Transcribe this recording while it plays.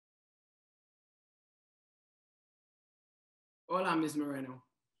Hola, Ms. Moreno.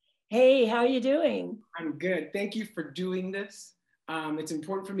 Hey, how are you doing? I'm good. Thank you for doing this. It's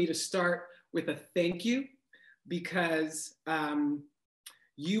important for me to start with a thank you because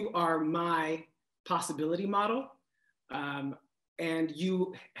you are my possibility model, and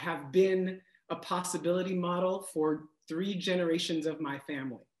you have been a possibility model for 3 generations of my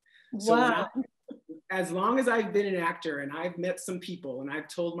family. Wow. So as long as I've been an actor and I've met some people and I've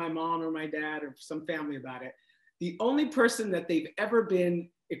told my mom or my dad or some family about it, the only person that they've ever been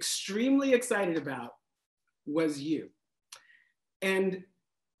extremely excited about was you. And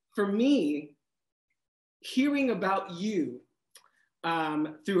for me, hearing about you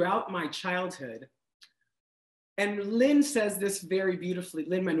throughout my childhood, and Lin says this very beautifully,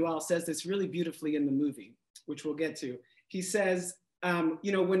 Lin-Manuel says this really beautifully in the movie, which we'll get to. He says,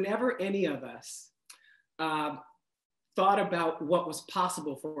 whenever any of us thought about what was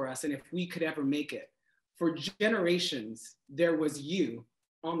possible for us and if we could ever make it, for generations, there was you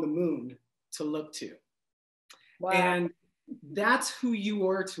on the moon to look to. Wow. And that's who you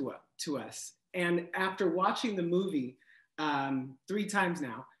were to us. And after watching the movie 3 times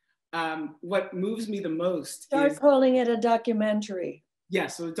now, what moves me the most Start calling it a documentary.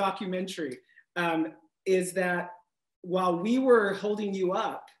 Yes, so a documentary is that while we were holding you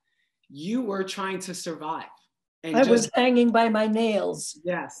up, you were trying to survive. And I was hanging by my nails.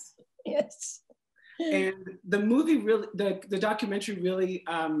 Yes. Yes. And the movie really, the documentary really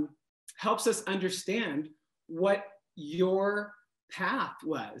helps us understand what your path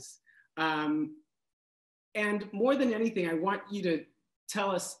was. And more than anything, I want you to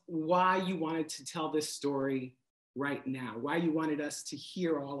tell us why you wanted to tell this story right now, why you wanted us to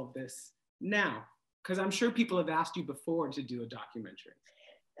hear all of this now, because I'm sure people have asked you before to do a documentary.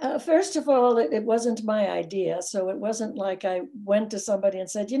 First of all, it wasn't my idea. So it wasn't like I went to somebody and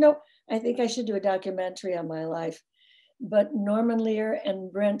said, I think I should do a documentary on my life. But Norman Lear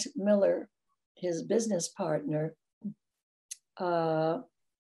and Brent Miller, his business partner,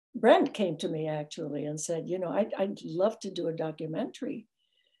 Brent came to me actually and said, I'd love to do a documentary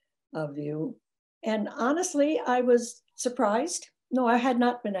of you. And honestly, I was surprised. No, I had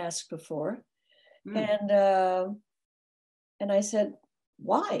not been asked before. And I said,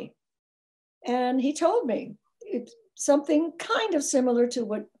 why? And he told me it's something kind of similar to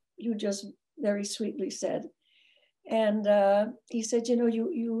what you just very sweetly said. And he said,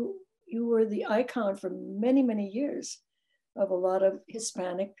 you were the icon for many, many years of a lot of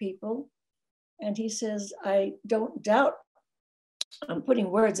Hispanic people. And he says, I don't doubt, I'm putting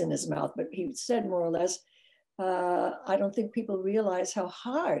words in his mouth, but he said more or less, I don't think people realize how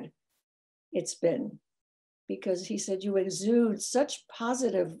hard it's been, because he said you exude such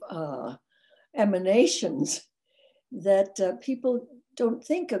positive emanations that people don't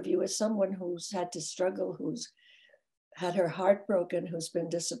think of you as someone who's had to struggle, who's had her heart broken, who's been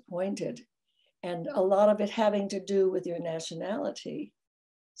disappointed, and a lot of it having to do with your nationality.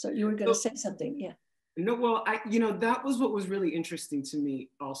 So you were going to say something, yeah. No, well, that was what was really interesting to me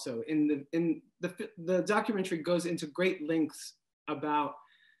also. The documentary goes into great lengths about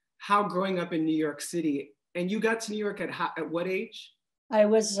how growing up in New York City, and you got to New York at what age? I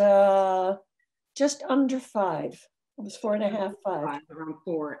was just under 5. I was 4.5, 5. Around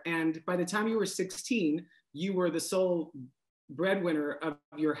 4. And by the time you were 16, you were the sole breadwinner of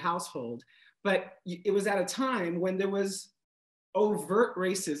your household. But it was at a time when there was overt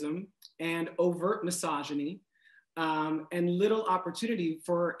racism and overt misogyny and little opportunity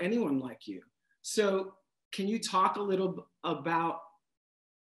for anyone like you. So can you talk a little about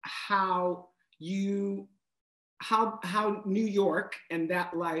how New York and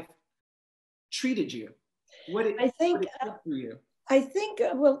that life treated you? What it did for you?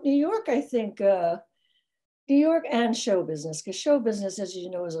 New York and show business, because show business, as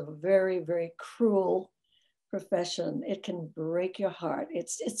you know, is a very, very cruel profession. It can break your heart. It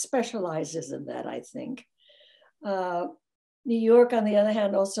specializes in that, I think. New York, on the other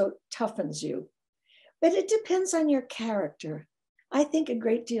hand, also toughens you. But it depends on your character. I think a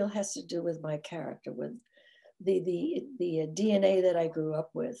great deal has to do with my character, with the DNA that I grew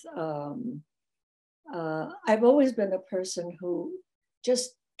up with. I've always been a person who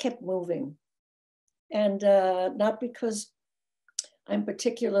just kept moving. And not because I'm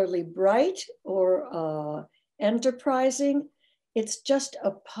particularly bright or enterprising, it's just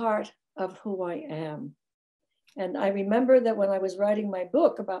a part of who I am. And I remember that when I was writing my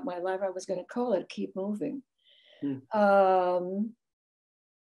book about my life, I was going to call it Keep Moving.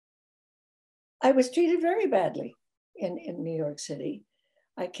 I was treated very badly in New York City.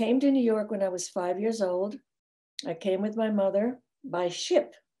 I came to New York when I was 5 years old. I came with my mother by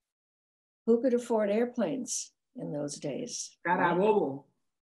ship. Who could afford airplanes? in those days. Carabobo.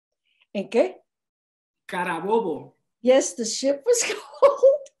 ¿En qué? Carabobo. Yes, the ship was called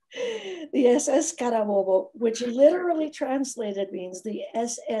the SS Carabobo, which literally translated means the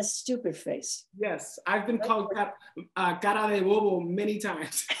SS Stupid Face. Yes, I've been called cara de bobo many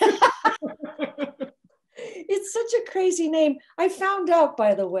times. It's such a crazy name. I found out,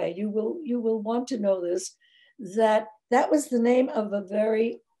 by the way, you will want to know this, that was the name of a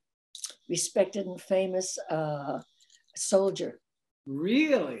very respected and famous soldier.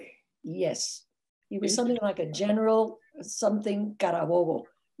 Really? Yes. He was something like a general something Carabobo.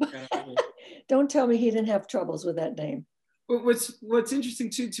 Don't tell me he didn't have troubles with that name. What's interesting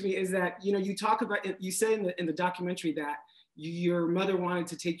too to me is that, you know, you talk about, you say in the documentary that your mother wanted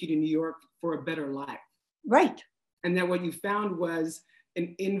to take you to New York for a better life. Right. And that what you found was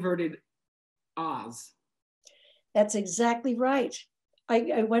an inverted Oz. That's exactly right.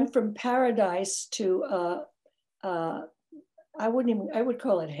 I went from paradise to I would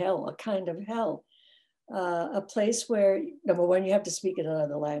call it hell, a kind of hell. A place where, number one, you have to speak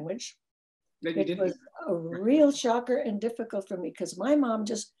another language. It was a real shocker and difficult for me because my mom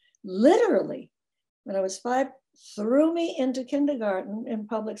just literally, when I was 5, threw me into kindergarten in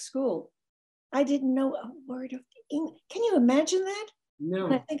public school. I didn't know a word of English. Can you imagine that? No.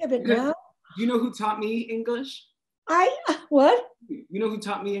 When I think of it now. Do you know who taught me English? What? You know who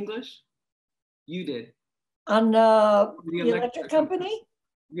taught me English? You did. On the Electric Company?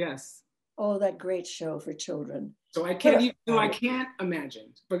 Yes. Oh, that great show for children. So I can't I can't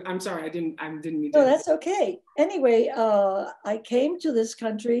imagine. But I'm sorry, I didn't mean to. No, that's okay. Anyway, I came to this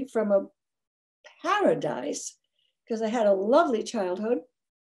country from a paradise because I had a lovely childhood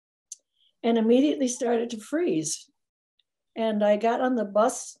and immediately started to freeze. And I got on the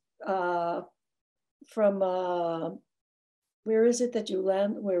bus from where is it that you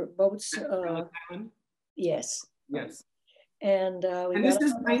land? Where boats? Yes. Yes. And this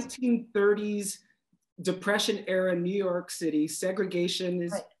is 1930s Depression era New York City. Segregation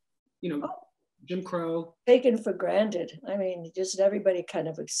is, you know, Jim Crow. Taken for granted. I mean, just everybody kind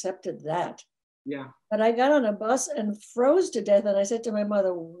of accepted that. Yeah. But I got on a bus and froze to death. And I said to my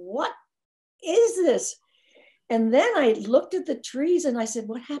mother, "What is this?" And then I looked at the trees and I said,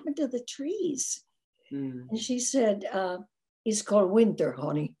 "What happened to the trees?" And she said, "It's called winter,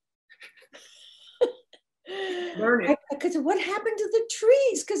 honey." Learn it. I said, "What happened to the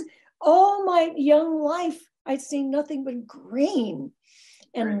trees?" Because all my young life, I'd seen nothing but green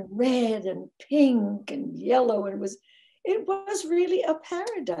and red and pink and yellow. And it was really a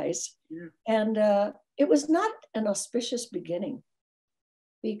paradise. Yeah. And it was not an auspicious beginning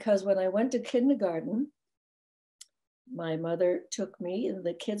because when I went to kindergarten, my mother took me and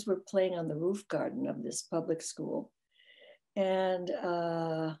the kids were playing on the roof garden of this public school. And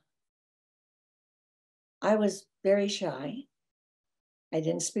I was very shy. I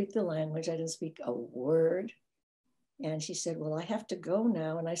didn't speak the language. I didn't speak a word. And she said, "Well, I have to go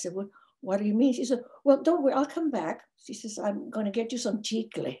now." And I said, "Well, what do you mean?" She said, "Well, don't worry, I'll come back." She says, "I'm going to get you some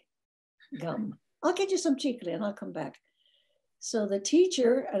chicle gum. I'll get you some chicle and I'll come back." So the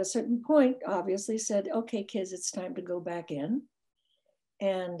teacher at a certain point obviously said, "Okay, kids, it's time to go back in."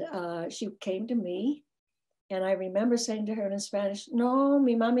 And she came to me. And I remember saying to her in Spanish, "No,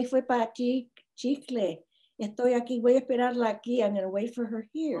 mi mami fue para chicle. Estoy aquí, voy a esperarla aquí. I'm going to wait for her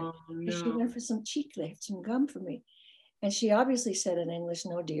here." Oh, no. She went for some chicle, some gum for me. And she obviously said in English,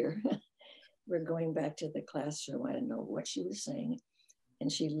 "No, dear, we're going back to the classroom." I didn't know what she was saying.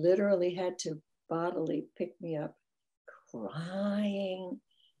 And she literally had to bodily pick me up, crying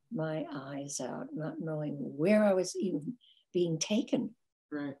my eyes out, not knowing where I was even being taken.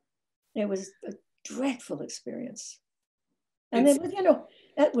 Right. It was a dreadful experience. And then, you know,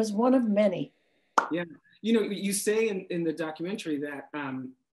 that was one of many. Yeah. You know, you say in the documentary that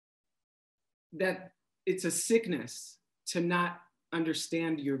that it's a sickness to not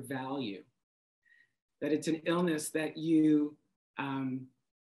understand your value, that it's an illness that you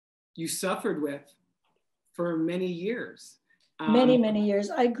suffered with for many years. Many years.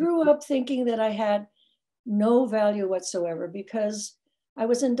 I grew up thinking that I had no value whatsoever because I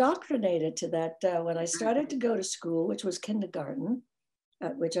was indoctrinated to that when I started to go to school, which was kindergarten,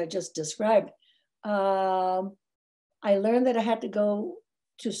 which I just described. I learned that I had to go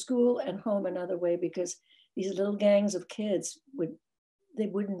to school and home another way because these little gangs of kids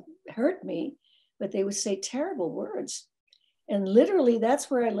wouldn't hurt me, but they would say terrible words. And literally that's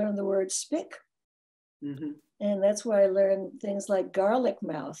where I learned the word spick. Mm-hmm. And that's where I learned things like garlic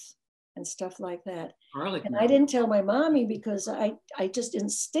mouth and stuff like that. Garlic and mouth. I didn't tell my mommy because I just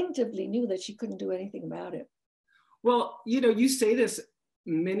instinctively knew that she couldn't do anything about it. Well, you know, you say this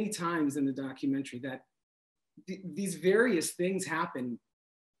many times in the documentary that these various things happen,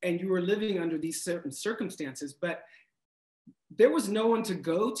 and you were living under these certain circumstances, but there was no one to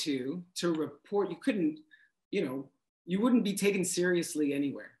go to report. You couldn't, you wouldn't be taken seriously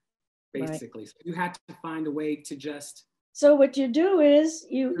anywhere, basically. Right. So you had to find a way to just. So what you do is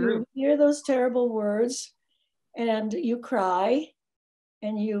you hear those terrible words and you cry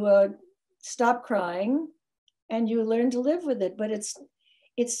and you stop crying and you learn to live with it. But it's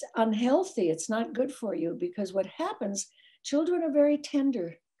unhealthy. It's not good for you, because what happens, children are very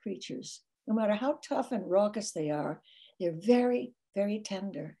tender creatures. No matter how tough and raucous they are, they're very, very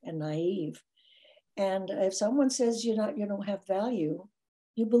tender and naive. And if someone says you don't have value,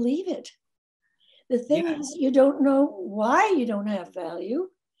 you believe it. The thing is, you don't know why you don't have value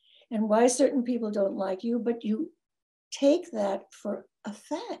and why certain people don't like you, but you take that for a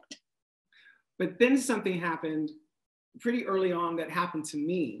fact. But then something happened pretty early on that happened to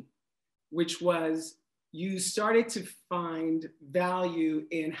me, which was you started to find value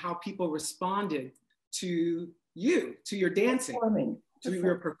in how people responded to you, to your dancing, to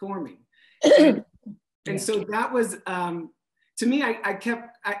your performing. And so that was, to me,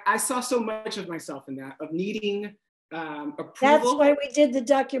 I saw so much of myself in that, of needing approval. That's why we did the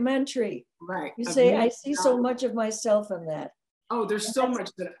documentary. Right. You say, I see so much of myself in that. Oh, there's so much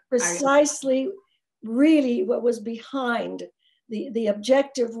that precisely really what was behind. The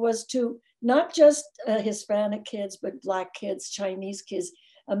objective was to not just Hispanic kids, but Black kids, Chinese kids,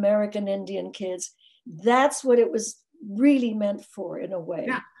 American Indian kids. That's what it was really meant for, in a way.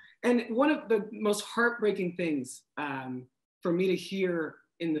 Yeah. And one of the most heartbreaking things for me to hear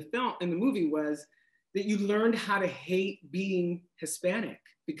in the movie was that you learned how to hate being Hispanic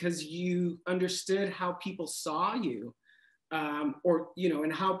because you understood how people saw you,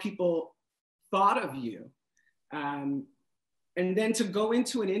 and how people thought of you. And then to go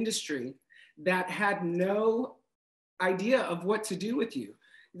into an industry that had no idea of what to do with you.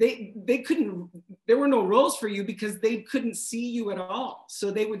 They couldn't, there were no roles for you because they couldn't see you at all.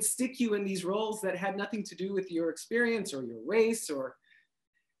 So they would stick you in these roles that had nothing to do with your experience or your race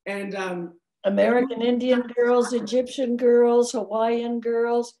American Indian girls, Egyptian girls, Hawaiian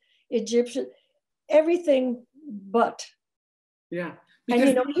girls, everything but. Yeah. And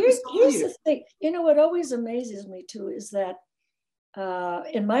here's the thing, what always amazes me too is that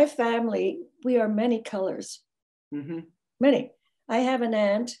in my family, we are many colors, many. I have an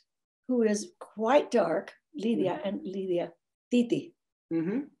aunt who is quite dark, Titi.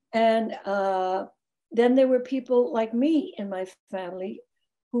 And then there were people like me in my family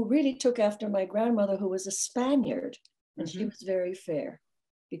who really took after my grandmother, who was a Spaniard, and she was very fair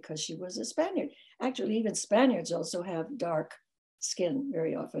because she was a Spaniard. Actually, even Spaniards also have dark skin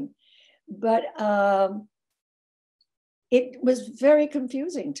very often. But it was very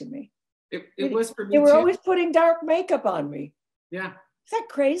confusing to me. It was for me. They were always putting dark makeup on me. Yeah. Is that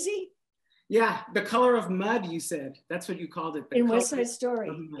crazy? Yeah, the color of mud, you said. That's what you called it. In West Side Story.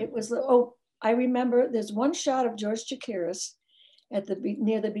 It was, I remember there's one shot of George Chakiris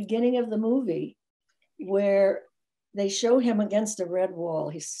near the beginning of the movie where they show him against a red wall.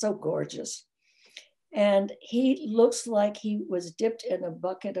 He's so gorgeous. And he looks like he was dipped in a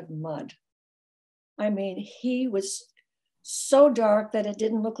bucket of mud. I mean, he was so dark that it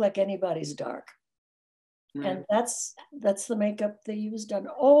didn't look like anybody's dark. Right. And that's the makeup they used on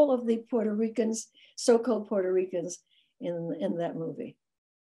all of the Puerto Ricans, so-called Puerto Ricans in that movie.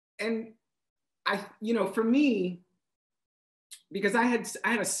 And for me, because I had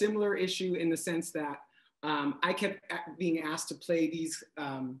a similar issue in the sense that I kept being asked to play these,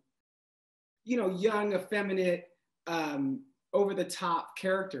 young, effeminate, over-the-top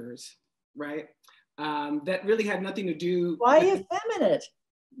characters, right? That really had nothing to do. Why effeminate?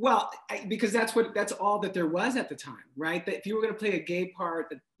 Well, because that's all that there was at the time, right? That if you were going to play a gay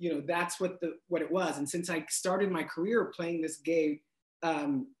part, that's what it was. And since I started my career playing this gay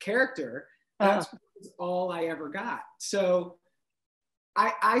character, that's all I ever got. So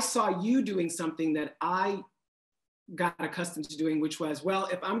I saw you doing something that I got accustomed to doing, which was, well,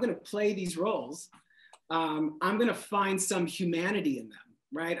 if I'm going to play these roles, I'm going to find some humanity in them,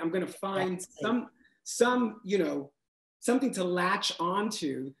 right? I'm going to find some something to latch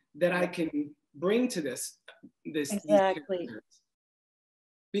onto that I can bring to this exactly.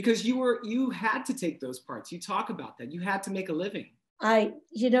 Because you had to take those parts. You talk about that. You had to make a living.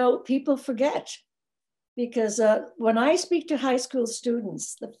 People forget, because when I speak to high school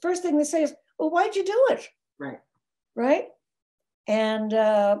students, the first thing they say is, well, why'd you do it? Right. And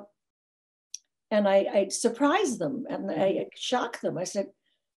I surprise them and I shock them. I said,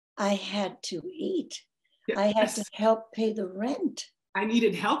 I had to eat. Yes. I had to help pay the rent. I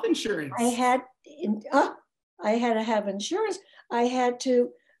needed health insurance. I had, I had to have insurance. I had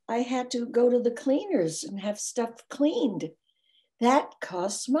to go to the cleaners and have stuff cleaned. That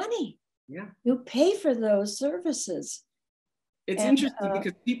costs money. Yeah. You pay for those services. It's interesting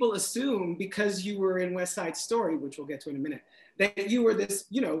because people assume because you were in West Side Story, which we'll get to in a minute, that you were this,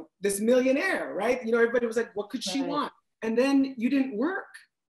 you know, this millionaire, right? You know, everybody was like, what could she want? And then you didn't work.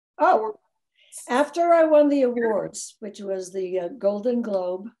 Oh, after I won the awards, which was the Golden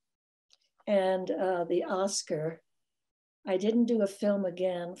Globe and the Oscar, I didn't do a film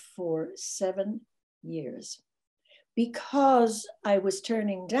again for 7 years because I was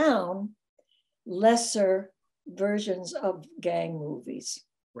turning down lesser versions of gang movies.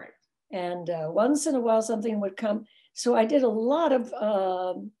 Right. And once in a while something would come. So I did a lot of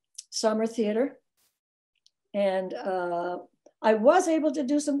summer theater, and I was able to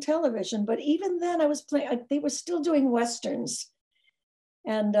do some television, but even then I was playing, they were still doing Westerns.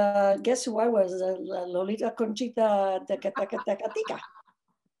 And guess who I was? Lolita Conchita,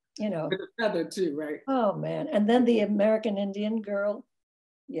 you know. With a feather too, right? Oh man. And then the American Indian girl.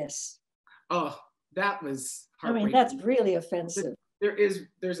 Yes. Oh, that was heartbreaking. I mean, that's really offensive.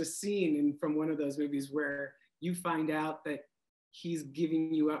 There's a scene from one of those movies where you find out that he's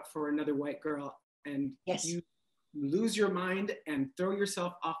giving you up for another white girl, and you lose your mind and throw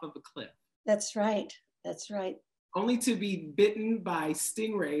yourself off of a cliff. That's right. That's right. Only to be bitten by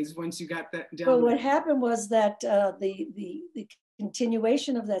stingrays once you got that down. Well, what happened was that the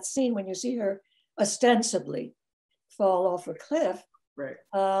continuation of that scene, when you see her ostensibly fall off a cliff, right,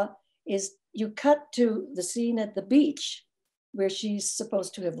 is you cut to the scene at the beach where she's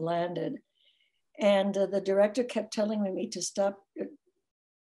supposed to have landed. And the director kept telling me to stop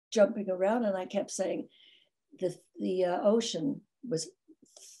jumping around. And I kept saying the ocean was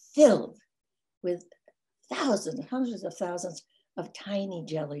filled with thousands, hundreds of thousands of tiny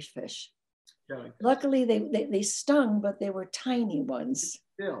jellyfish. Luckily, they stung, but they were tiny ones.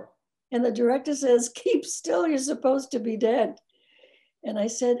 Still. And the director says, keep still, you're supposed to be dead. And I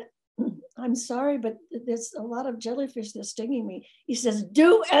said, I'm sorry, but there's a lot of jellyfish that's stinging me. He says,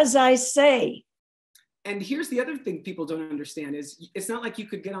 do as I say. And here's the other thing people don't understand is it's not like you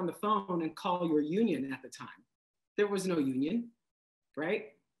could get on the phone and call your union at the time. There was no union, right?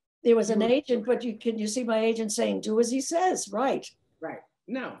 There was an agent, but you see my agent saying, do as he says, right? Right,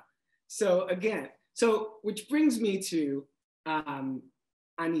 no. So again, which brings me to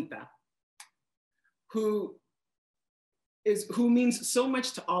Anita, who means so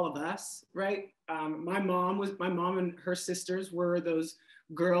much to all of us, right? My mom and her sisters were those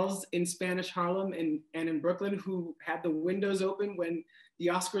girls in Spanish Harlem and in Brooklyn who had the windows open when the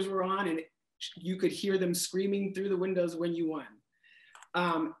Oscars were on, and you could hear them screaming through the windows when you won.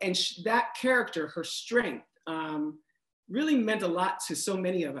 And that character, her strength, really meant a lot to so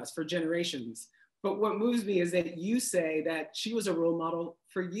many of us for generations. But what moves me is that you say that she was a role model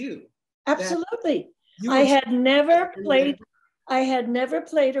for you. Absolutely. I had never played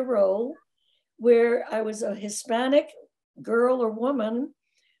a role where I was a Hispanic girl or woman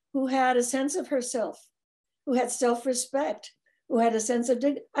who had a sense of herself, who had self-respect, who had a sense of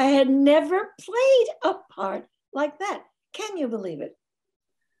dignity. I had never played a part like that. Can you believe it?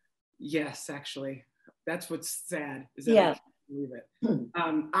 Yes, actually. That's what's sad, is that I can't believe it.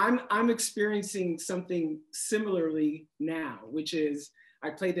 I'm experiencing something similarly now, which is I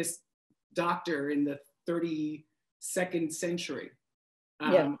play this doctor in the 32nd century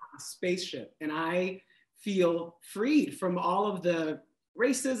spaceship, and I feel freed from all of the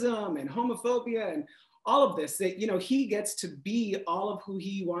racism and homophobia and all of this, that, you know, he gets to be all of who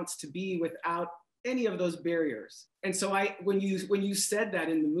he wants to be without any of those barriers. And so when you said that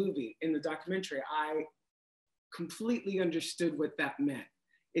in the movie, in the documentary, I completely understood what that meant.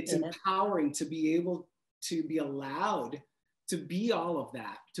 It's empowering to be able to be allowed to be all of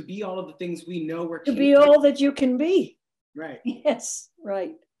that, to be all of the things we know we're to be all that you can be. Right. Yes,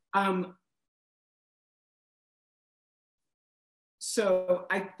 right. So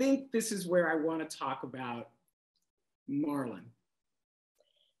I think this is where I want to talk about Marlon.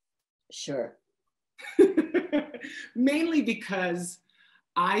 Sure. Mainly because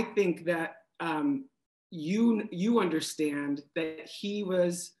I think that you understand that he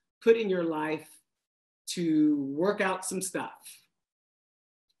was put in your life to work out some stuff.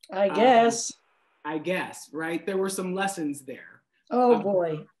 I guess, right? There were some lessons there. Oh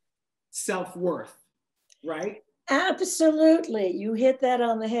boy. Self-worth, right? Absolutely. You hit that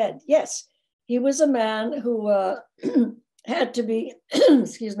on the head. Yes. He was a man who had to be,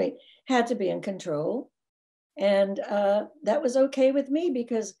 excuse me, had to be in control. And that was okay with me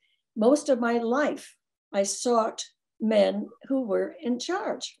because most of my life I sought men who were in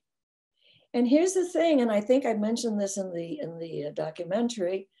charge. And here's the thing, and I think I mentioned this in the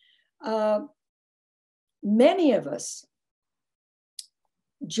documentary. Many of us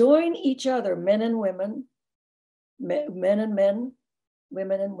join each other, men and women, men and men,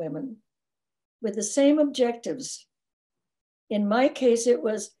 women and women, with the same objectives. In my case, it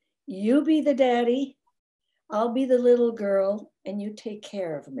was you be the daddy, I'll be the little girl, and you take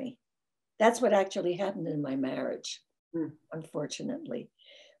care of me. That's what actually happened in my marriage, unfortunately.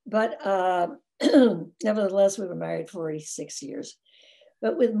 But nevertheless, we were married 46 years.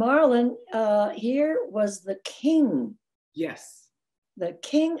 But with Marlon, here was the king. Yes. The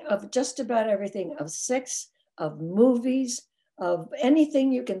king of just about everything, of sex, of movies, of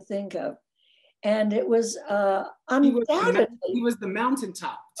anything you can think of. And it was undoubtedly. He was the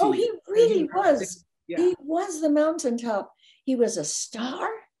mountaintop. Oh, he really was. Yeah. He was the mountaintop. He was a star.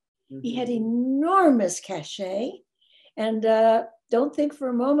 Mm-hmm. He had enormous cachet. And don't think for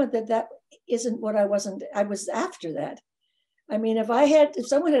a moment that that isn't what I wasn't. I was after that. I mean, if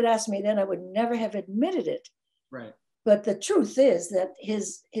someone had asked me then, I would never have admitted it. Right. But the truth is that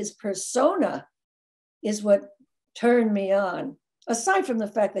his persona is what turned me on. Aside from the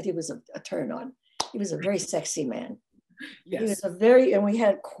fact that he was a turn on, he was a very sexy man. Yes. He was and we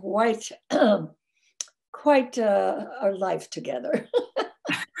had quite our life together.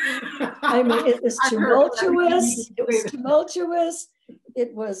 I mean, it was tumultuous. It was tumultuous.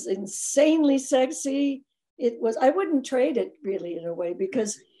 It was insanely sexy. I wouldn't trade it really in a way,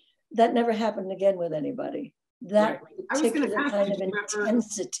 because that never happened again with anybody. That particular kind of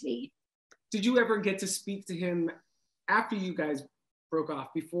intensity. Did you ever get to speak to him after you guys broke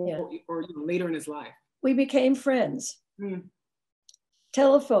off, before or later in his life? We became friends.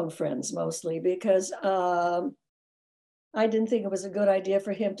 Telephone friends mostly, because I didn't think it was a good idea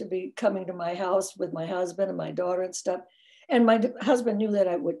for him to be coming to my house with my husband and my daughter and stuff. And my husband knew that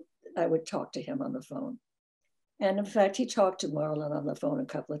I would talk to him on the phone. And in fact, he talked to Marlon on the phone a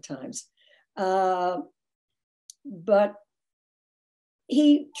couple of times. But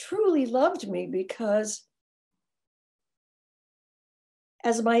he truly loved me because,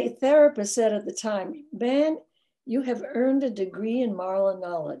 as my therapist said at the time, man, you have earned a degree in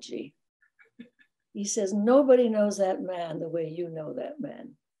Marlonology. He says, nobody knows that man the way you know that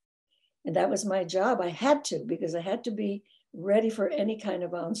man. And that was my job. I had to, because I had to be ready for any kind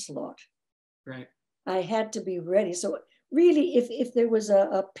of onslaught. Right. I had to be ready. So really, if there was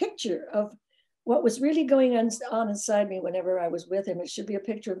a picture of what was really going on inside me whenever I was with him, it should be a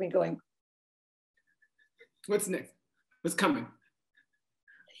picture of me going, what's next? What's coming?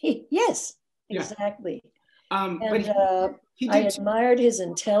 Yes, exactly. But I admired his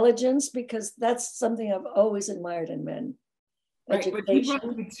intelligence, because that's something I've always admired in men. Right, education. But he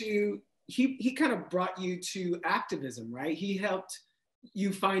brought you to, he kind of brought you to activism, right? He helped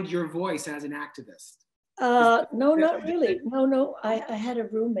you find your voice as an activist. No, not really. No. I had a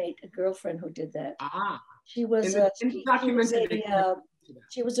roommate, a girlfriend who did that. She was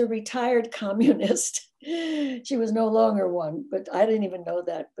she was a retired communist. She was no longer one, but I didn't even know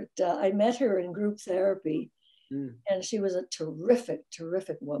that. But I met her in group therapy, and she was a terrific,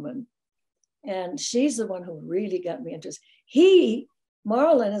 terrific woman. And she's the one who really got me interested.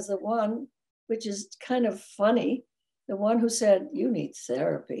 Marlon is the one, which is kind of funny, the one who said, you need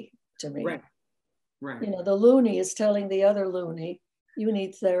therapy to me. Right. Right. You know, the loony is telling the other loony, you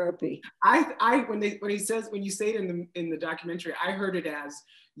need therapy. When you say it in the documentary, I heard it as,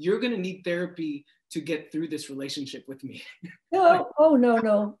 you're going to need therapy to get through this relationship with me. No,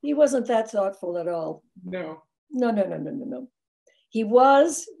 no. He wasn't that thoughtful at all. No. No. He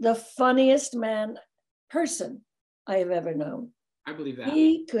was the funniest person I have ever known. I believe that.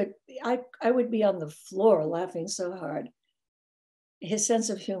 He could, I would be on the floor laughing so hard. His sense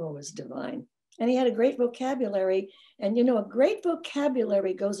of humor was divine. And he had a great vocabulary. And you know, a great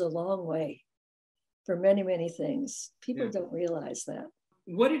vocabulary goes a long way for many, many things. People don't realize that.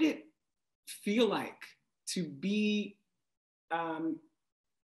 What did it feel like to be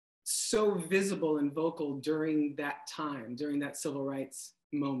so visible and vocal during that time, during that civil rights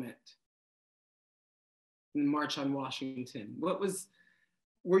moment? In the March on Washington.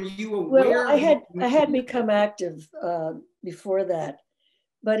 Were you aware? Well, I had become active before that,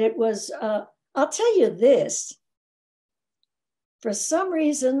 but it was, I'll tell you this, for some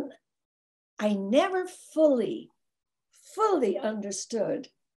reason, I never fully understood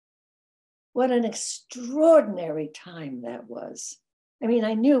what an extraordinary time that was. I mean,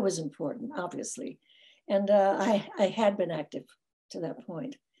 I knew it was important, obviously, and I had been active to that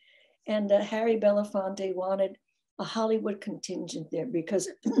point. And Harry Belafonte wanted a Hollywood contingent there because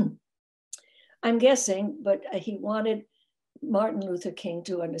I'm guessing, but he wanted Martin Luther King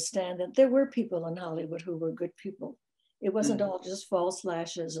to understand that there were people in Hollywood who were good people. It wasn't all just false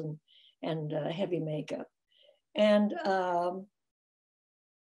lashes and heavy makeup. And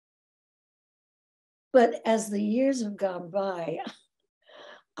but as the years have gone by,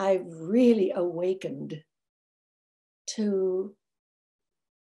 I've really awakened to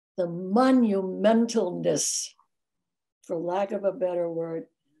the monumentalness, for lack of a better word,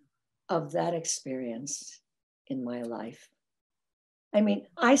 of that experience in my life. I mean,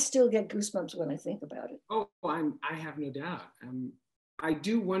 I still get goosebumps when I think about it. Oh, I have no doubt. I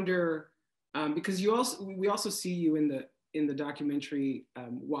do wonder, because we also see you in the documentary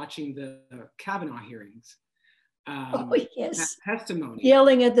watching the Kavanaugh hearings. Oh yes, testimony,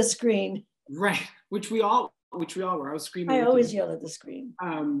 yelling at the screen. Right, which we all were. I was screaming. I always yell at the screen.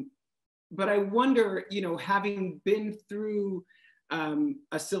 But I wonder, having been through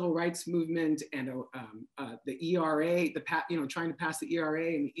a civil rights movement and the ERA, trying to pass the ERA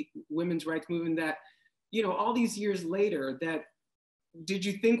and the women's rights movement, that, all these years later, that did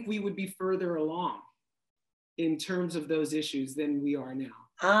you think we would be further along in terms of those issues than we are now?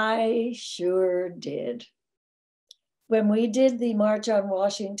 I sure did. When we did the March on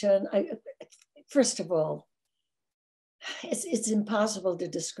Washington, first of all, it's impossible to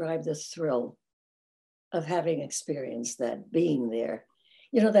describe the thrill of having experienced that, being there.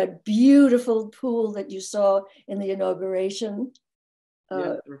 That beautiful pool that you saw in the inauguration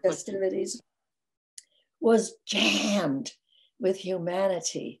festivities was jammed with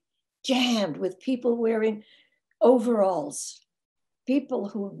humanity, jammed with people wearing overalls, people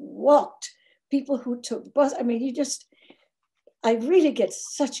who walked, people who took bus. I mean, I really get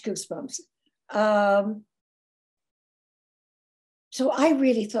such goosebumps. So I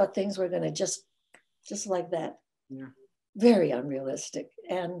really thought things were going to just like that. Yeah. Very unrealistic.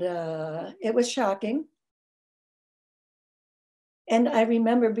 And it was shocking. And I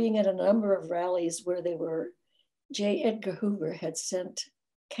remember being at a number of rallies where J. Edgar Hoover had sent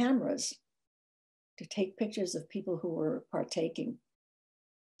cameras to take pictures of people who were partaking.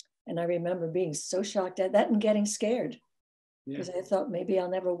 And I remember being so shocked at that and getting scared, because I thought maybe I'll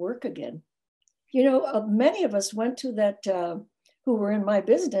never work again. Many of us went to that, who were in my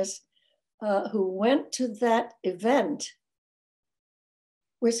business, who went to that event,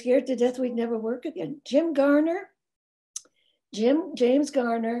 were scared to death we'd never work again. James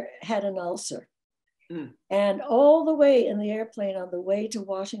Garner had an ulcer. And all the way in the airplane on the way to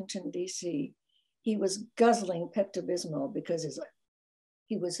Washington, D.C., he was guzzling Pepto-Bismol because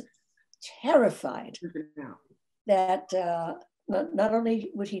he was terrified that not only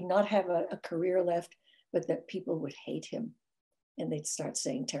would he not have a career left, but that people would hate him and they'd start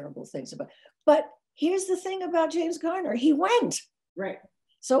saying terrible things about. But here's the thing about James Garner: he went. Right.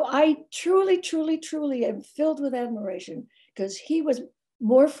 So I truly, truly, truly am filled with admiration, because he was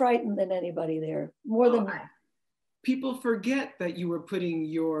more frightened than anybody there, more than me. People forget that you were putting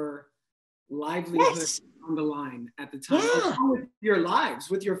your livelihood on the line at the time. Yeah. With your lives,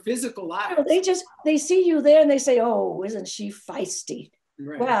 with your physical lives. They see you there and they say, oh, isn't she feisty?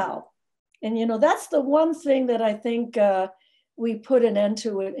 Right. Wow. And that's the one thing that I think we put an end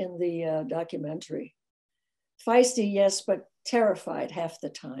to it in the documentary. Feisty, yes, but terrified half the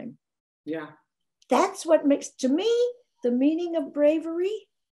time. Yeah. That's what makes, to me, the meaning of bravery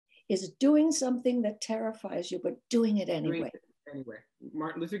is doing something that terrifies you, but doing it anyway.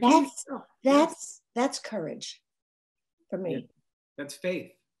 Martin Luther King. That's courage for me. Yeah. That's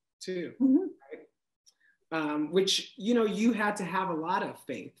faith too. Mm-hmm. Right? Which, you had to have a lot of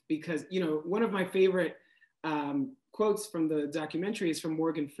faith, because, one of my favorite quotes from the documentary is from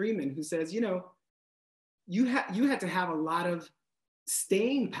Morgan Freeman, who says, you had to have a lot of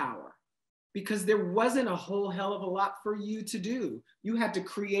staying power, because there wasn't a whole hell of a lot for you to do. You had to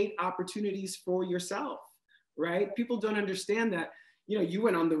create opportunities for yourself, right? People don't understand that. You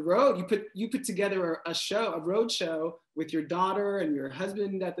went on the road. You put together a road show with your daughter, and your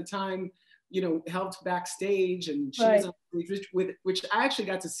husband at the time, helped backstage, and she was on stage which I actually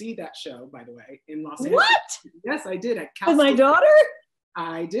got to see that show, by the way, in Los Angeles. What? Yes, I did. With my daughter?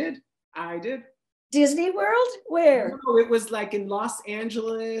 I did. Disney World? Where? No, it was like in Los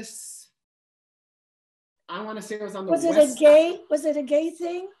Angeles. I want to say it was on the Was west it a gay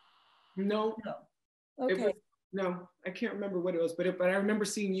thing? No. Okay. No, I can't remember what it was, but I remember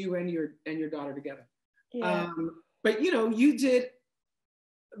seeing you and your daughter together. Yeah. But you did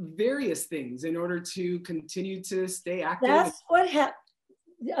various things in order to continue to stay active. That's what happened.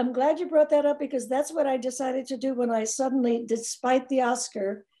 I'm glad you brought that up, because that's what I decided to do when I suddenly, despite the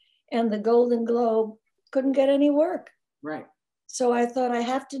Oscar and the Golden Globe, couldn't get any work. Right. So I thought I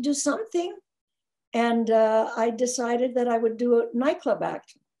have to do something And I decided that I would do a nightclub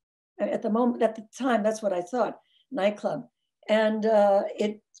act. At the time, that's what I thought, nightclub. And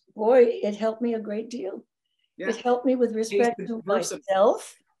it helped me a great deal. Yeah. It helped me with respect to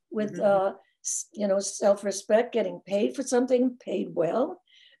myself, with self-respect, getting paid for something, paid well.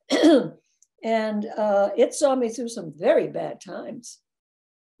 And it saw me through some very bad times.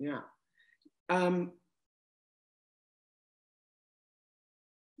 Yeah. Who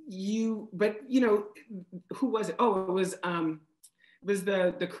was it? Oh, it was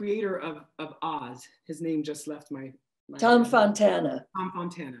the creator of Oz. His name just left my Tom Fontana. Tom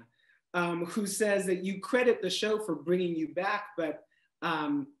Fontana, who says that you credit the show for bringing you back, but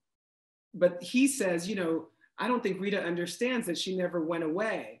he says, I don't think Rita understands that she never went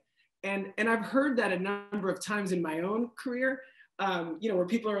away. And I've heard that a number of times in my own career, where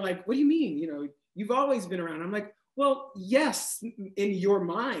people are like, what do you mean? You've always been around. I'm like, well, yes, in your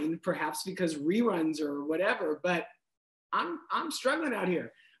mind, perhaps because reruns or whatever, but I'm struggling out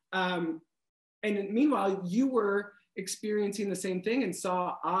here. And meanwhile, you were experiencing the same thing and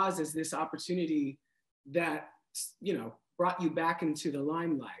saw Oz as this opportunity that, brought you back into the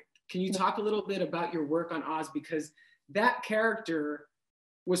limelight. Can you talk a little bit about your work on Oz? Because that character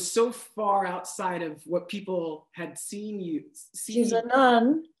was so far outside of what people had seen you. She's a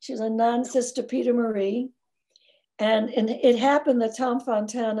nun, Sister Peter Marie. And it happened that Tom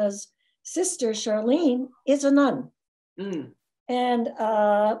Fontana's sister, Charlene, is a nun. Mm. And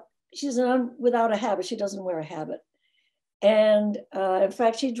she's a nun without a habit. She doesn't wear a habit. And in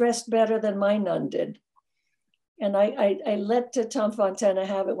fact, she dressed better than my nun did. And I let Tom Fontana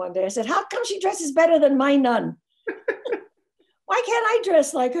have it one day. I said, how come she dresses better than my nun? Why can't I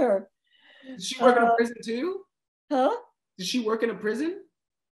dress like her? Did she work in a prison too? Huh? Did she work in a prison?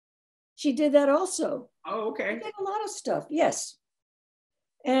 She did that also. Oh, okay. She did a lot of stuff, yes.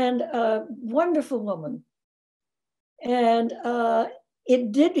 And wonderful woman. And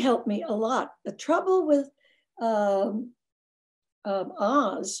it did help me a lot. The trouble with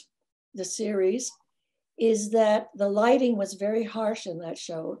Oz, the series, is that the lighting was very harsh in that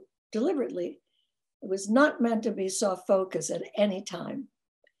show, deliberately. It was not meant to be soft focus at any time.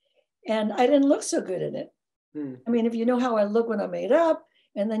 And I didn't look so good in it. Hmm. I mean, if you know how I look when I'm made up,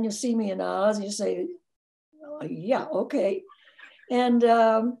 and then you see me in Oz, and you say, oh, yeah, okay. And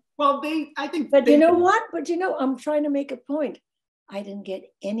but you know what? But I'm trying to make a point. I didn't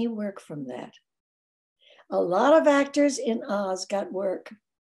get any work from that. A lot of actors in Oz got work.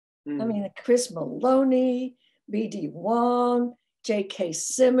 I mean, Chris Maloney, B.D. Wong, J.K.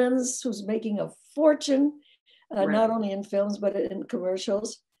 Simmons, who's making a fortune, right. Not only in films, but in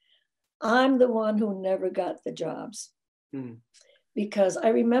commercials. I'm the one who never got the jobs. Because I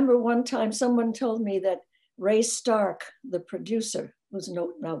remember one time someone told me that Ray Stark, the producer, who's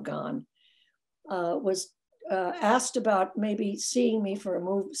now gone, was asked about maybe seeing me for a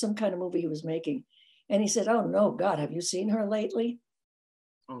movie, some kind of movie he was making. And he said, oh no, God, have you seen her lately?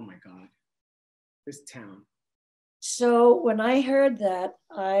 Oh my God, this town. So when I heard that,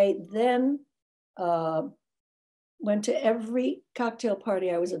 I then went to every cocktail party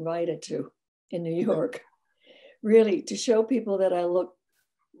I was invited to in New York, really to show people that I looked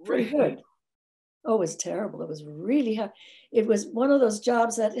pretty good. Oh, it was terrible. It was really hard. It was one of those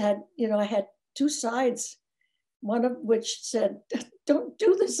jobs that had, I had two sides, one of which said, don't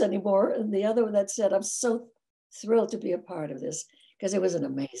do this anymore. And the other that said, I'm so thrilled to be a part of this, because it was an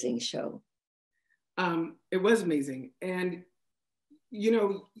amazing show. It was amazing. And,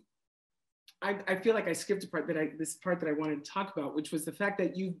 I feel like I skipped a part this part that I wanted to talk about, which was the fact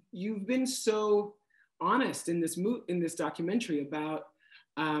that you've been so honest in this documentary about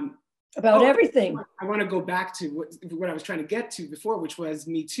everything. I want to go back to what I was trying to get to before, which was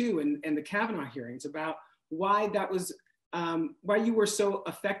Me Too and the Kavanaugh hearings, about why that was, why you were so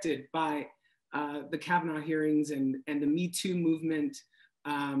affected by the Kavanaugh hearings and the Me Too movement,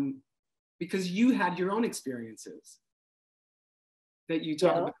 because you had your own experiences that you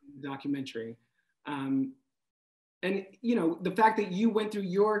talk about in the documentary. And the fact that you went through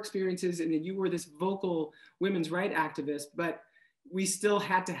your experiences and that you were this vocal women's rights activist, but we still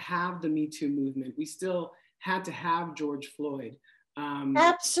had to have the Me Too movement. We still had to have George Floyd.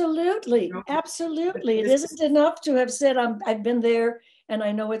 Absolutely, absolutely. It isn't enough to have said, I've been there and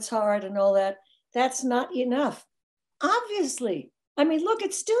I know it's hard and all that. That's not enough. Obviously. I mean, look,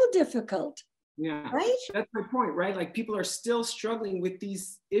 it's still difficult. Yeah, right? That's my point, right? Like, people are still struggling with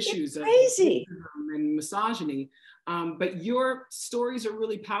these issues of crazy and misogyny. But your stories are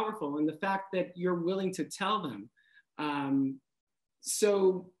really powerful, and the fact that you're willing to tell them.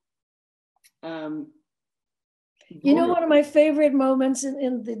 You know, one of my favorite moments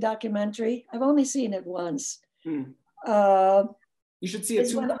in the documentary, I've only seen it once. Mm. Uh, You should see it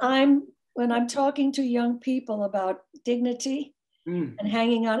is too. when I'm talking to young people about dignity and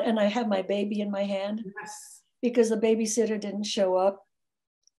hanging on, and I have my baby in my hand because the babysitter didn't show up.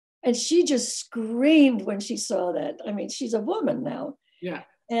 And she just screamed when she saw that. I mean, she's a woman now. Yeah.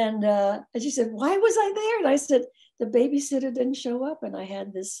 And she said, "Why was I there?" And I said, "The babysitter didn't show up, and I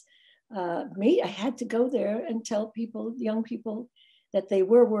had this I had to go there and tell people, young people, that they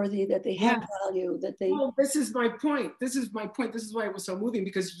were worthy, that they had value, that they." Well, this is my point. This is my point. This is why it was so moving,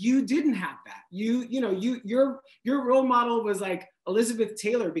 because you didn't have that. Your role model was like Elizabeth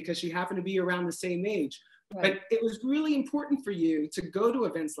Taylor because she happened to be around the same age. Right. But it was really important for you to go to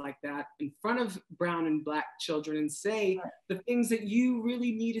events like that in front of brown and black children and say the things that you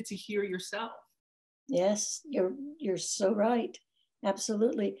really needed to hear yourself. Yes, you're so right.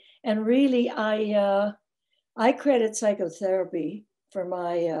 Absolutely. And really, I credit psychotherapy for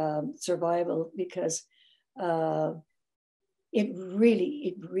my survival because it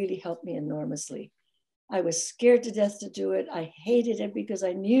really helped me enormously. I was scared to death to do it. I hated it because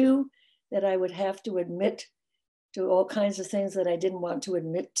I knew that I would have to admit to all kinds of things that I didn't want to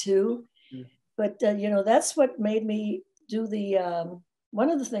admit to. But, that's what made me do one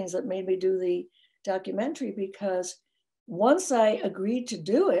of the things that made me do the documentary, because once I agreed to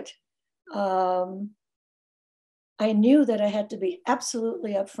do it, I knew that I had to be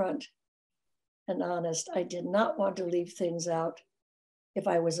absolutely upfront and honest. I did not want to leave things out if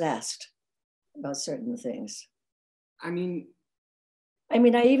I was asked about certain things. I mean,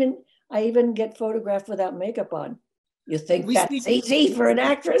 I even get photographed without makeup on. You think that's easy for an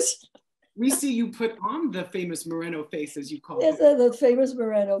actress? We see you put on the famous Moreno face, as you call it. Yes, the famous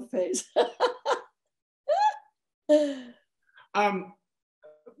Moreno face.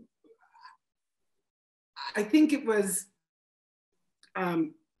 I think it was, I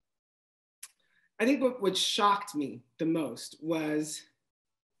think what shocked me the most was,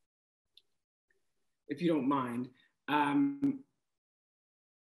 if you don't mind,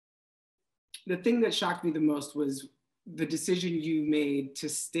 the thing that shocked me the most was the decision you made to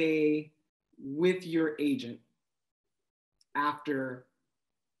stay with your agent after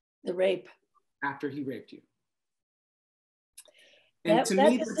the rape. After he raped you. And that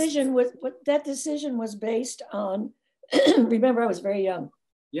decision was based on, remember, I was very young.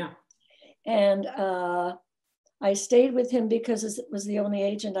 Yeah. And I stayed with him because it was the only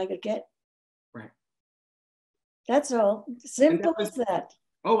agent I could get. Right. That's all. Simple as that.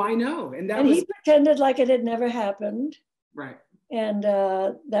 Oh, I know. And he pretended like it had never happened. Right. And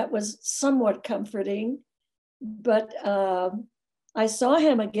that was somewhat comforting. But I saw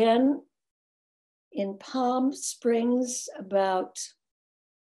him again in Palm Springs about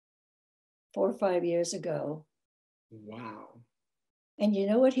 4 or 5 years ago. Wow. And you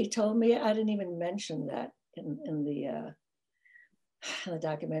know what he told me? I didn't even mention that in the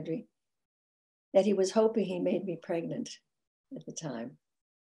documentary, that he was hoping he made me pregnant at the time.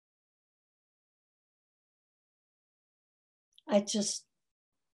 I just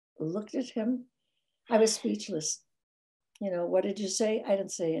looked at him. I was speechless. What did you say? I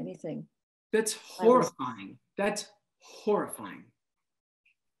didn't say anything. That's horrifying. That's horrifying.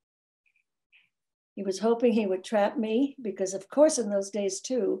 He was hoping he would trap me because, of course, in those days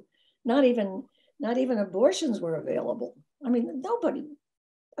too, not even abortions were available. I mean,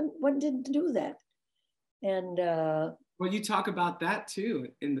 one didn't do that. And well, you talk about that too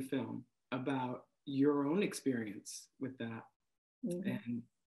in the film, about your own experience with that and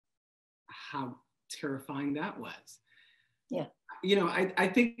how terrifying that was. Yeah. I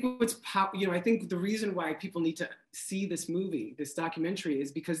think I think the reason why people need to see this movie, this documentary,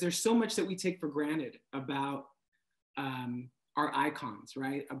 is because there's so much that we take for granted about our icons,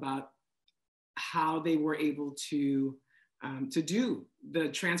 right? About how they were able to do the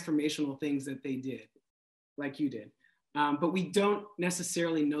transformational things that they did, like you did. But we don't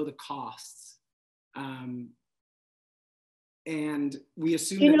necessarily know the costs. And we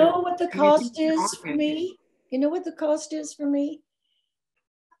assume you know what the cost is for me? You know what the cost is for me?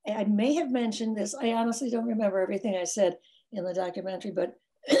 I may have mentioned this. I honestly don't remember everything I said in the documentary, but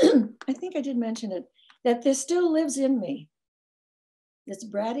I think I did mention it, that there still lives in me this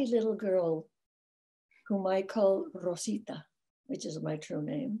bratty little girl whom I call Rosita, which is my true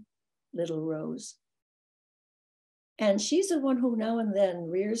name, Little Rose. And she's the one who now and then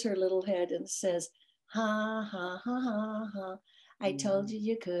rears her little head and says, ha, ha, ha, ha, ha. I told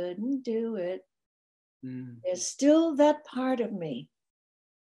you couldn't do it. There's still that part of me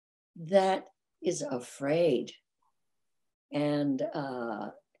that is afraid. And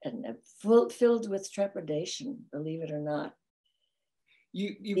filled with trepidation, believe it or not.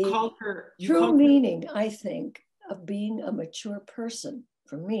 You called her true meaning, I think, of being a mature person,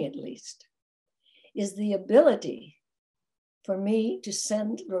 for me at least, is the ability for me to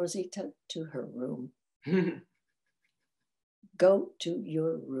send Rosita to her room. Go to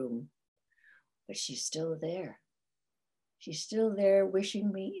your room. But she's still there. She's still there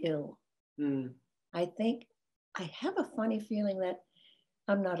wishing me ill. I think I have a funny feeling that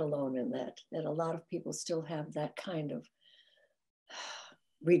I'm not alone in that a lot of people still have that kind of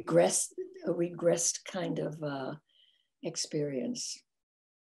regressed kind of experience,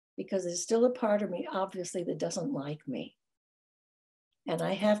 because there's still a part of me, obviously, that doesn't like me. And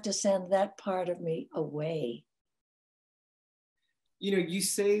I have to send that part of me away. You know, you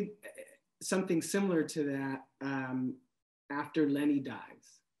say something similar to that after Lenny dies.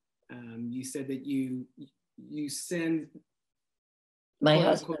 You said that you send my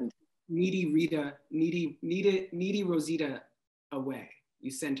husband, needy Rosita away.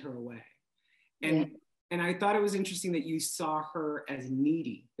 You sent her away. And I thought it was interesting that you saw her as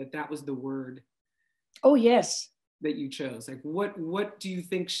needy, that was the word. Oh, yes. That you chose. Like, what do you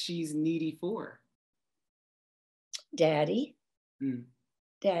think she's needy for? Daddy.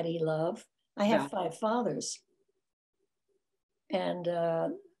 Daddy love. I have 5 fathers. And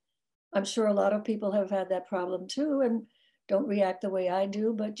I'm sure a lot of people have had that problem too and don't react the way I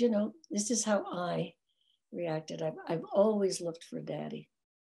do. But, you know, this is how I reacted. I've always looked for daddy.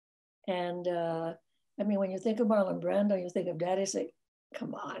 And I mean, when you think of Marlon Brando, you think of daddy, say,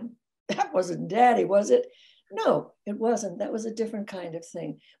 come on, that wasn't daddy, was it? No, it wasn't. That was a different kind of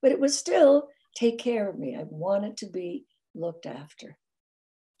thing. But it was still take care of me. I wanted to be looked after.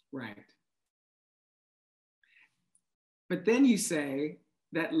 Right. But then you say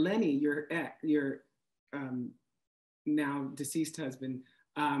that Lenny, your now deceased husband,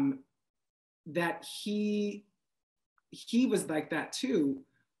 that he was like that too.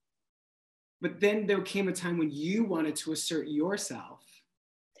 But then there came a time when you wanted to assert yourself.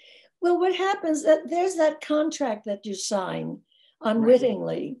 Well, what happens that there's that contract that you sign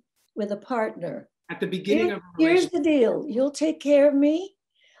unwittingly with a partner. At the beginning of a relationship. Here's the deal. You'll take care of me.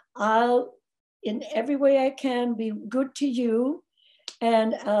 I'll, in every way I can, be good to you.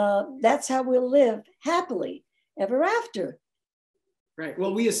 And that's how we'll live happily ever after. Right.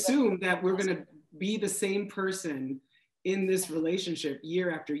 Well, we assume that we're going to be the same person in this relationship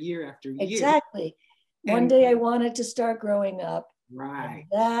year after year after year. Exactly. One day I wanted to start growing up. Right.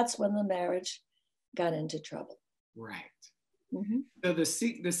 That's when the marriage got into trouble. Right. So the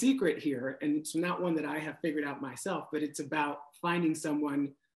secret here, and it's not one that I have figured out myself, but it's about finding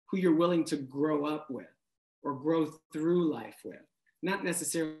someone who you're willing to grow up with or grow through life with, not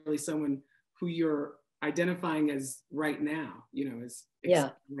necessarily someone who you're identifying as right now, you know, as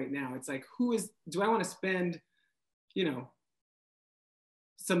right now. It's like, do I want to spend, you know,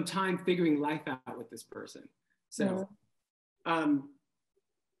 some time figuring life out with this person? So,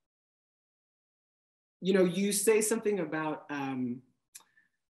 you know, you say something about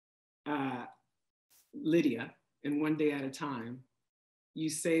Lydia in One Day at a Time. You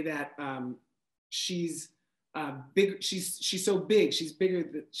say that she's big. She's so big. She's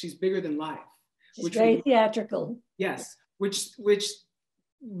bigger than life. She's very theatrical. Yes, which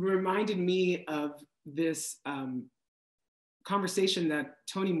reminded me of this conversation that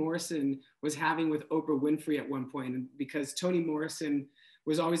Toni Morrison was having with Oprah Winfrey at one point, because Toni Morrison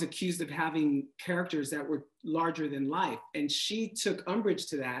was always accused of having characters that were larger than life. And she took umbrage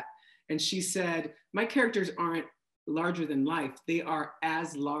to that. And she said, my characters aren't larger than life. They are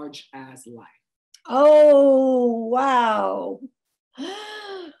as large as life. Oh, wow.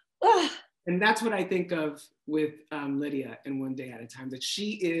 And that's what I think of with Lydia in One Day at a Time, that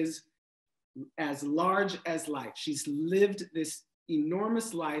she is as large as life. She's lived this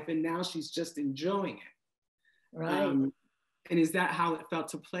enormous life and now she's just enjoying it. Right. And is that how it felt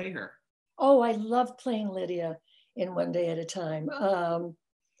to play her? Oh, I loved playing Lydia in One Day at a Time.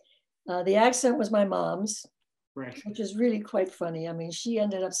 The accent was my mom's, right, which is really quite funny. I mean, she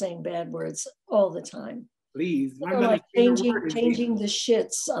ended up saying bad words all the time. Please, you know, like changing the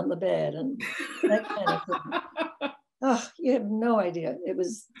shits on the bed and that kind of thing. Oh, you have no idea.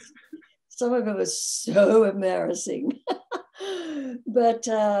 Some of it was so embarrassing. But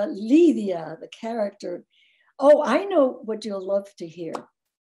Lydia, the character, oh, I know what you'll love to hear.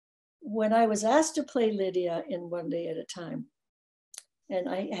 When I was asked to play Lydia in One Day at a Time, and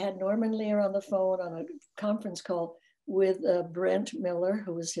I had Norman Lear on the phone on a conference call with Brent Miller,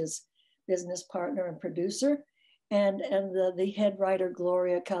 who was his business partner and producer, and the head writer,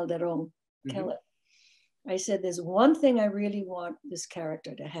 Gloria Calderon. I said, there's one thing I really want this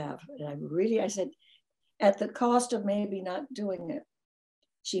character to have. And I said, at the cost of maybe not doing it,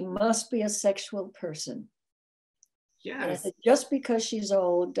 she must be a sexual person. Yes. And I said, just because she's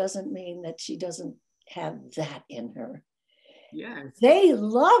old doesn't mean that she doesn't have that in her. Yes. They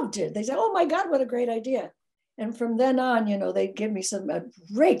loved it. They said, oh my God, what a great idea. And from then on, you know, they'd give me some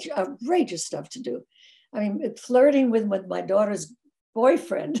outrageous stuff to do. I mean, flirting with my daughter's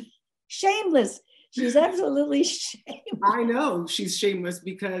boyfriend, shameless. She's absolutely shameless. I know she's shameless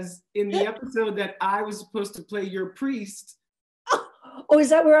because in the episode that I was supposed to play your priest. Oh, is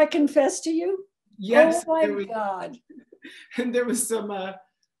that where I confessed to you? Yes. Oh my God. And there was some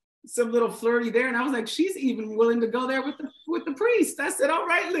little flirty there. And I was like, she's even willing to go there with the priest. I said, all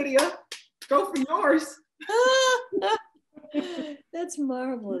right, Lydia, go for yours. That's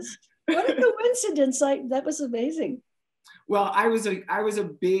marvelous. What a coincidence. That was amazing. Well, I was a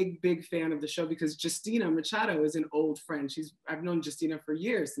big fan of the show because Justina Machado is an old friend. I've known Justina for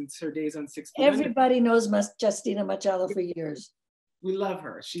years, since her days on 6 Feet Everybody knows Justina Machado for years. We love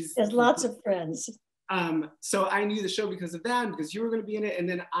her. There's lots of friends. So I knew the show because of that, because you were going to be in it. And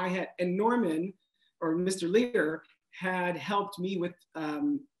then and Norman, or Mr. Lear, had helped me with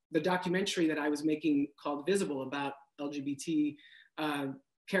the documentary that I was making called Visible about LGBT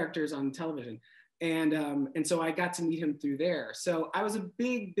characters on television. And so I got to meet him through there. So I was a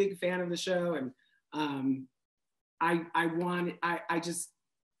big fan of the show. And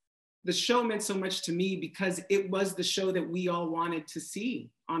the show meant so much to me because it was the show that we all wanted to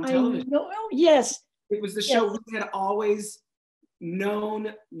see on television. Oh, yes. It was the show we had always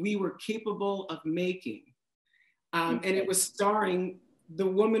known we were capable of making. And it was starring the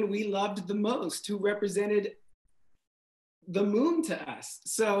woman we loved the most, who represented the moon to us.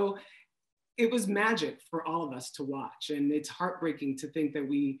 So it was magic for all of us to watch. And it's heartbreaking to think that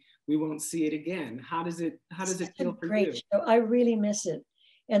we won't see it again. How does it feel for you? Great show. I really miss it.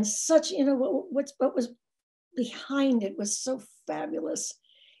 And such, you know, what was behind it was so fabulous.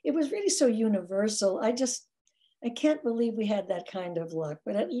 It was really so universal. I can't believe we had that kind of luck,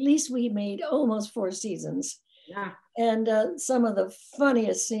 but at least we made almost 4 seasons. Yeah. And some of the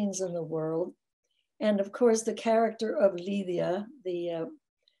funniest scenes in the world. And of course, the character of Lydia, the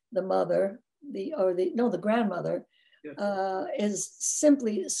mother, the grandmother, yes. Is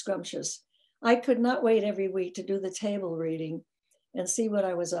simply scrumptious. I could not wait every week to do the table reading and see what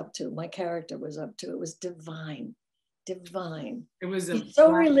I was up to. My character was up to. It was divine. It was She's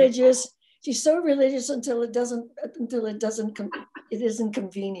so religious. She's so religious until it isn't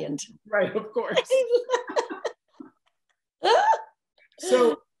convenient. Right, of course.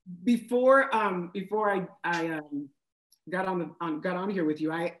 So before I got on here with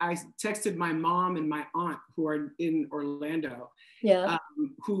you, I texted my mom and my aunt, who are in Orlando,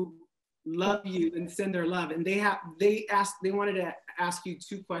 who love you and send their love, and they wanted to ask you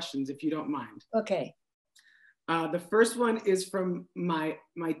 2 questions, if you don't mind. Okay. The first one is from my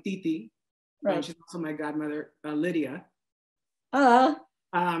titi, right? She's also my godmother, Lydia.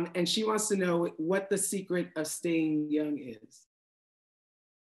 And she wants to know what the secret of staying young is.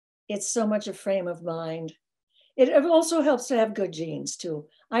 It's so much a frame of mind. It also helps to have good genes too.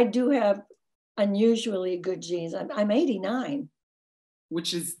 I do have unusually good genes. I'm 89.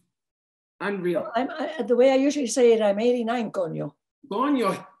 Which is unreal. The way I usually say it, I'm 89, coño.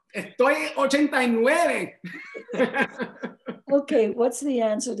 Coño, estoy 89. Okay, what's the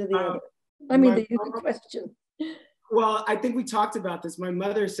answer to the other? The question. Well, I think we talked about this. My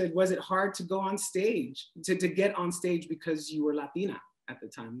mother said, was it hard to go on stage, to get on stage because you were Latina at the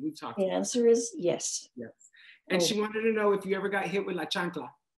time? We've talked about The answer is yes. Yes. And she wanted to know if you ever got hit with la chancla.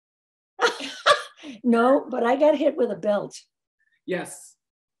 No, but I got hit with a belt. Yes.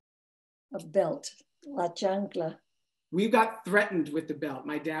 A belt, la chancla. We got threatened with the belt.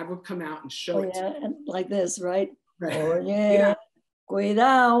 My dad would come out and show it. Yeah, and like this, right? Right. Oh yeah,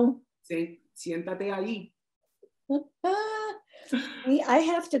 cuidado. Siéntate ahí. I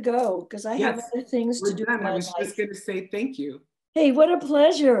have to go because I have other things to do. I was just going to say thank you. Hey, what a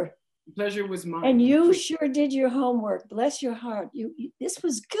pleasure. The pleasure was mine. And you sure did your homework. Bless your heart. This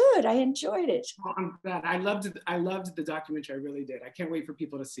was good. I enjoyed it. Well, I'm glad. I loved the documentary. I really did. I can't wait for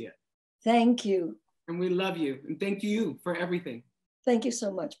people to see it. Thank you. And we love you. And thank you for everything. Thank you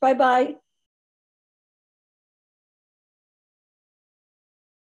so much. Bye-bye.